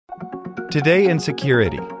Today in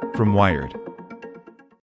Security from Wired.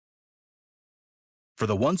 For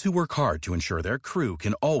the ones who work hard to ensure their crew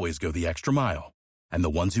can always go the extra mile, and the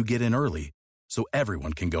ones who get in early so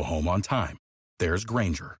everyone can go home on time, there's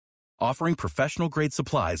Grainger, offering professional-grade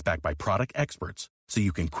supplies backed by product experts so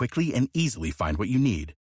you can quickly and easily find what you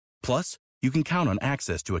need. Plus, you can count on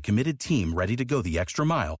access to a committed team ready to go the extra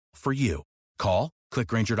mile for you. Call, click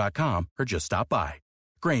Grainger.com, or just stop by.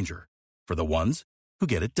 Grainger, for the ones who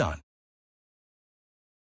get it done.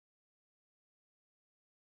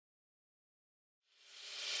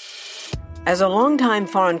 As a longtime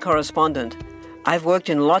foreign correspondent, I've worked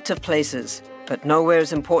in lots of places, but nowhere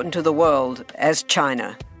as important to the world as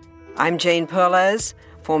China. I'm Jane Perlez,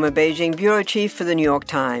 former Beijing bureau chief for the New York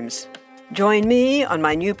Times. Join me on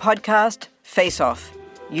my new podcast, Face Off,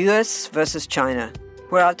 U.S. versus China,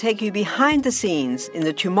 where I'll take you behind the scenes in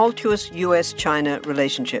the tumultuous U.S.-China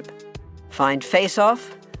relationship. Find Face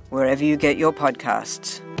Off wherever you get your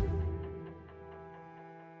podcasts.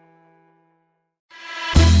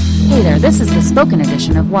 Hey there, this is the spoken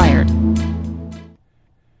edition of Wired.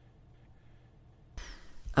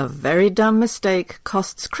 A Very Dumb Mistake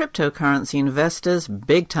Costs Cryptocurrency Investors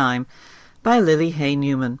Big Time by Lily Hay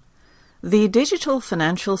Newman. The digital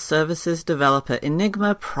financial services developer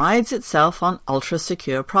Enigma prides itself on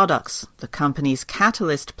ultra-secure products. The company's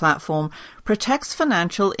Catalyst platform protects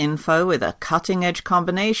financial info with a cutting-edge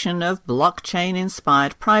combination of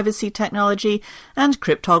blockchain-inspired privacy technology and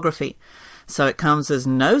cryptography. So it comes as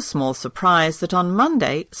no small surprise that on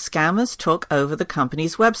Monday, scammers took over the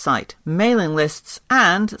company's website, mailing lists,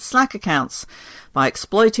 and Slack accounts by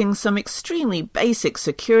exploiting some extremely basic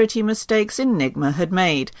security mistakes Enigma had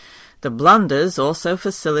made. The blunders also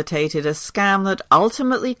facilitated a scam that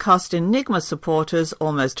ultimately cost Enigma supporters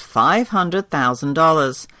almost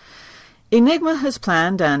 $500,000. Enigma has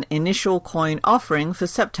planned an initial coin offering for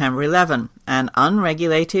September 11, an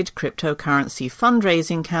unregulated cryptocurrency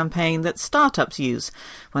fundraising campaign that startups use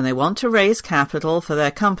when they want to raise capital for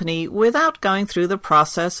their company without going through the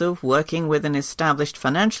process of working with an established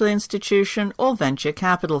financial institution or venture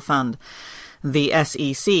capital fund. The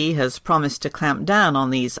SEC has promised to clamp down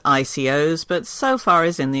on these ICOs, but so far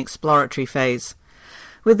is in the exploratory phase.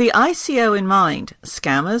 With the ICO in mind,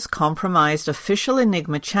 scammers compromised official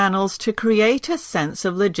Enigma channels to create a sense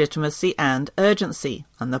of legitimacy and urgency,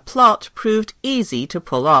 and the plot proved easy to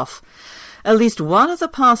pull off. At least one of the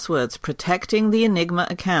passwords protecting the Enigma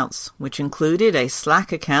accounts, which included a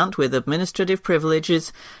Slack account with administrative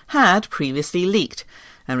privileges, had previously leaked,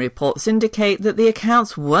 and reports indicate that the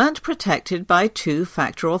accounts weren't protected by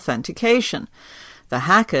two-factor authentication. The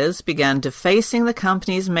hackers began defacing the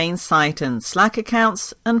company's main site and Slack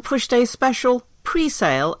accounts and pushed a special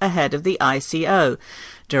pre-sale ahead of the ICO,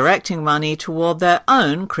 directing money toward their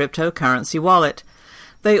own cryptocurrency wallet.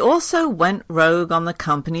 They also went rogue on the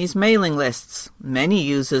company's mailing lists. Many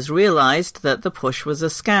users realized that the push was a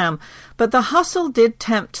scam, but the hustle did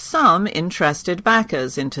tempt some interested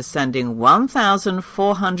backers into sending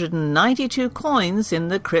 1,492 coins in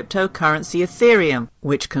the cryptocurrency Ethereum,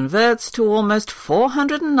 which converts to almost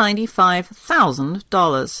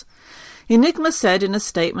 $495,000. Enigma said in a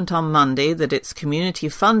statement on Monday that its community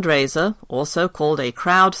fundraiser, also called a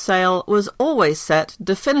crowd sale, was always set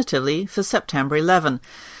definitively for September 11,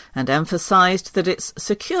 and emphasized that its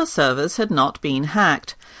secure servers had not been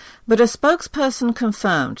hacked. But a spokesperson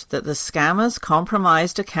confirmed that the scammers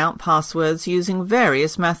compromised account passwords using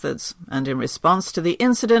various methods, and in response to the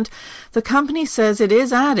incident, the company says it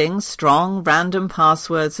is adding strong random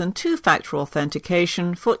passwords and two-factor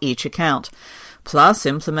authentication for each account, plus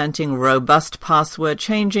implementing robust password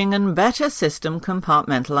changing and better system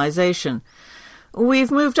compartmentalization. We've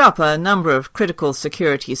moved up a number of critical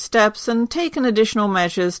security steps and taken additional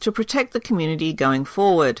measures to protect the community going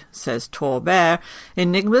forward, says Tor Baer,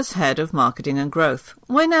 Enigma's head of marketing and growth.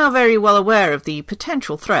 We're now very well aware of the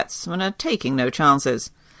potential threats and are taking no chances.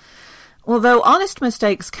 Although honest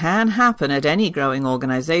mistakes can happen at any growing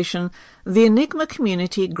organization, the Enigma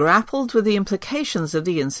community grappled with the implications of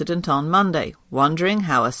the incident on Monday, wondering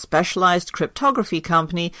how a specialized cryptography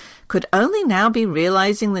company could only now be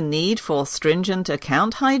realizing the need for stringent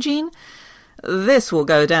account hygiene. This will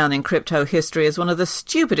go down in crypto history as one of the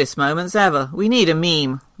stupidest moments ever. We need a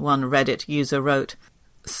meme, one Reddit user wrote.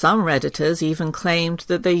 Some Redditors even claimed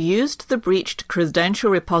that they used the breached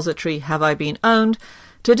credential repository Have I Been Owned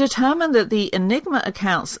to determine that the Enigma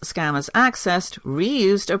accounts scammers accessed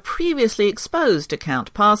reused a previously exposed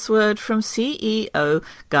account password from CEO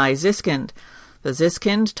Guy Ziskind. The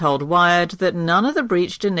Ziskind told Wired that none of the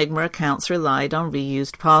breached Enigma accounts relied on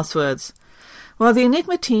reused passwords. While the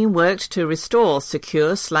Enigma team worked to restore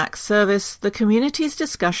secure Slack service, the community's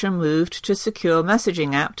discussion moved to secure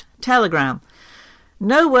messaging app Telegram.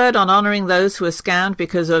 No word on honouring those who were scammed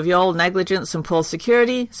because of your negligence and poor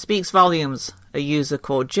security speaks volumes, a user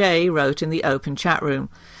called Jay wrote in the open chat room.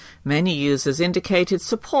 Many users indicated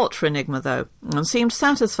support for Enigma, though, and seemed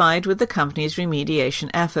satisfied with the company's remediation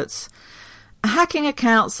efforts. Hacking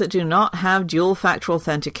accounts that do not have dual-factor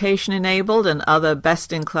authentication enabled and other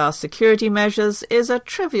best-in-class security measures is a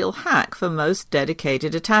trivial hack for most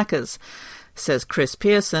dedicated attackers, says Chris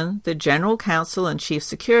Pearson, the General Counsel and Chief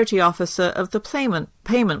Security Officer of the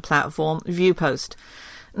payment platform Viewpost.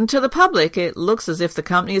 And to the public, it looks as if the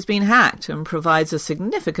company has been hacked and provides a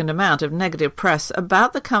significant amount of negative press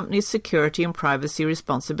about the company's security and privacy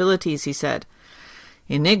responsibilities, he said.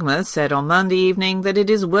 Enigma said on Monday evening that it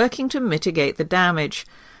is working to mitigate the damage.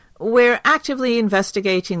 We're actively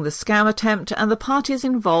investigating the scam attempt and the parties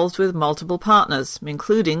involved with multiple partners,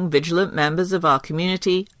 including vigilant members of our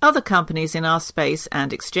community, other companies in our space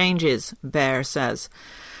and exchanges, Baer says.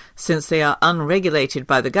 Since they are unregulated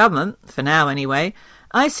by the government, for now anyway,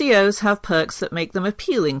 ICOs have perks that make them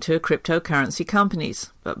appealing to cryptocurrency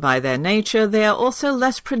companies, but by their nature they are also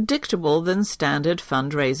less predictable than standard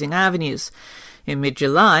fundraising avenues. In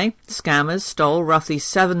mid-July, scammers stole roughly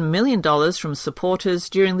 $7 million from supporters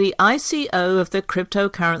during the ICO of the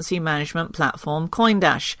cryptocurrency management platform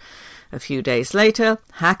CoinDash. A few days later,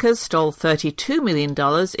 hackers stole $32 million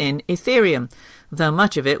in Ethereum, though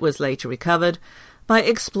much of it was later recovered, by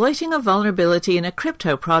exploiting a vulnerability in a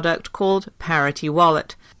crypto product called Parity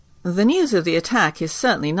Wallet. The news of the attack is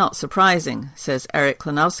certainly not surprising, says Eric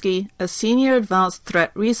Klanowski, a senior advanced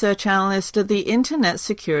threat research analyst at the internet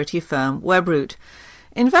security firm Webroot.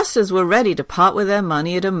 Investors were ready to part with their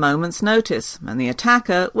money at a moment's notice, and the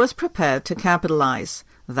attacker was prepared to capitalize.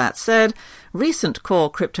 That said, recent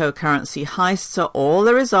core cryptocurrency heists are all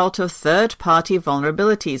the result of third-party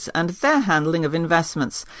vulnerabilities and their handling of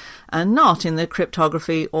investments, and not in the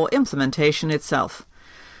cryptography or implementation itself.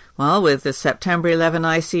 Well, with the September 11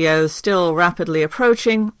 ICO still rapidly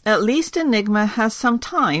approaching, at least Enigma has some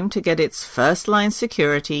time to get its first-line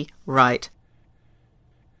security right.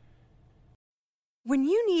 When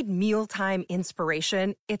you need mealtime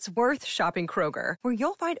inspiration, it's worth shopping Kroger, where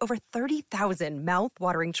you'll find over 30,000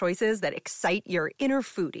 mouth-watering choices that excite your inner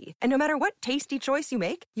foodie. And no matter what tasty choice you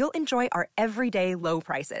make, you'll enjoy our everyday low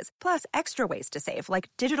prices, plus extra ways to save, like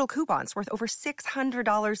digital coupons worth over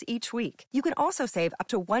 $600 each week. You can also save up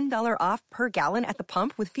to $1 off per gallon at the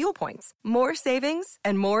pump with fuel points. More savings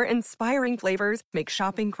and more inspiring flavors make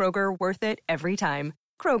shopping Kroger worth it every time.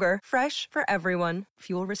 Kroger, fresh for everyone.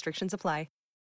 Fuel restrictions apply.